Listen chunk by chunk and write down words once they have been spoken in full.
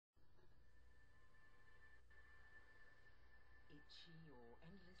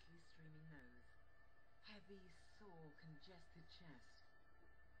heavy, sore, congested chest,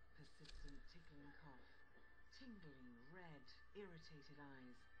 persistent tickling cough, tingling, red, irritated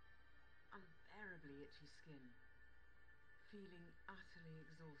eyes, unbearably itchy skin, feeling utterly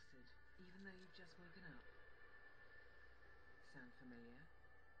exhausted even though you've just woken up. Sound familiar?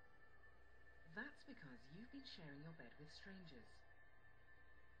 That's because you've been sharing your bed with strangers.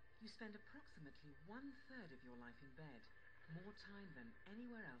 You spend approximately 1/3 of your life in bed, more time than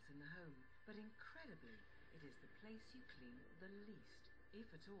anywhere else in the home, but incredibly, it is the place you clean the least, if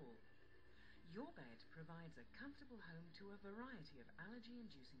at all. Your bed provides a comfortable home to a variety of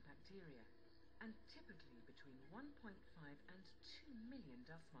allergy-inducing bacteria, and typically between 1.5 and 2 million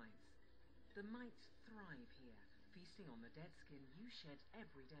dust mites. The mites thrive here, feasting on the dead skin you shed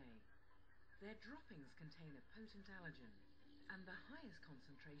every day. Their droppings contain a potent allergen, and the highest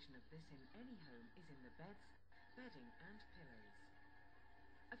concentration of this in any home is in the beds, bedding and pillows.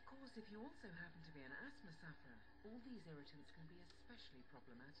 Of course, if you also happen to be an asthma sufferer, all these irritants can be especially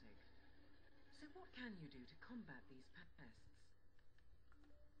problematic. So what can you do to combat these pests?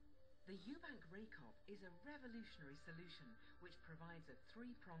 The EZVacuum Raycop is a revolutionary solution which provides a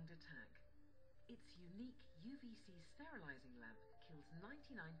three-pronged attack. Its unique UVC sterilizing lamp kills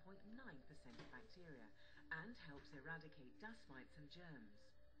 99.9% of bacteria and helps eradicate dust mites and germs.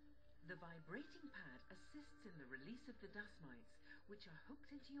 The vibrating pad assists in the release of the dust mites, which are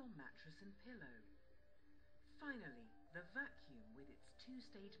hooked into your mattress and pillow. Finally, the vacuum with its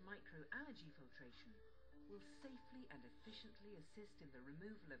two-stage microalgae filtration will safely and efficiently assist in the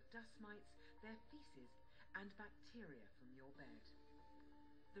removal of dust mites, their feces and bacteria from your bed.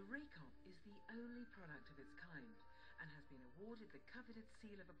 The Raycop is the only product of its kind and has been awarded the coveted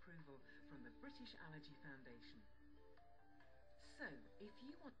seal of approval from the British Allergy Foundation. So, if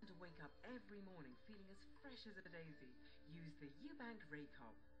you want to wake up every morning feeling as fresh as a daisy, use the EZVacuum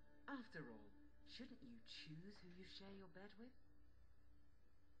Raycop. After all, shouldn't you choose who you share your bed with?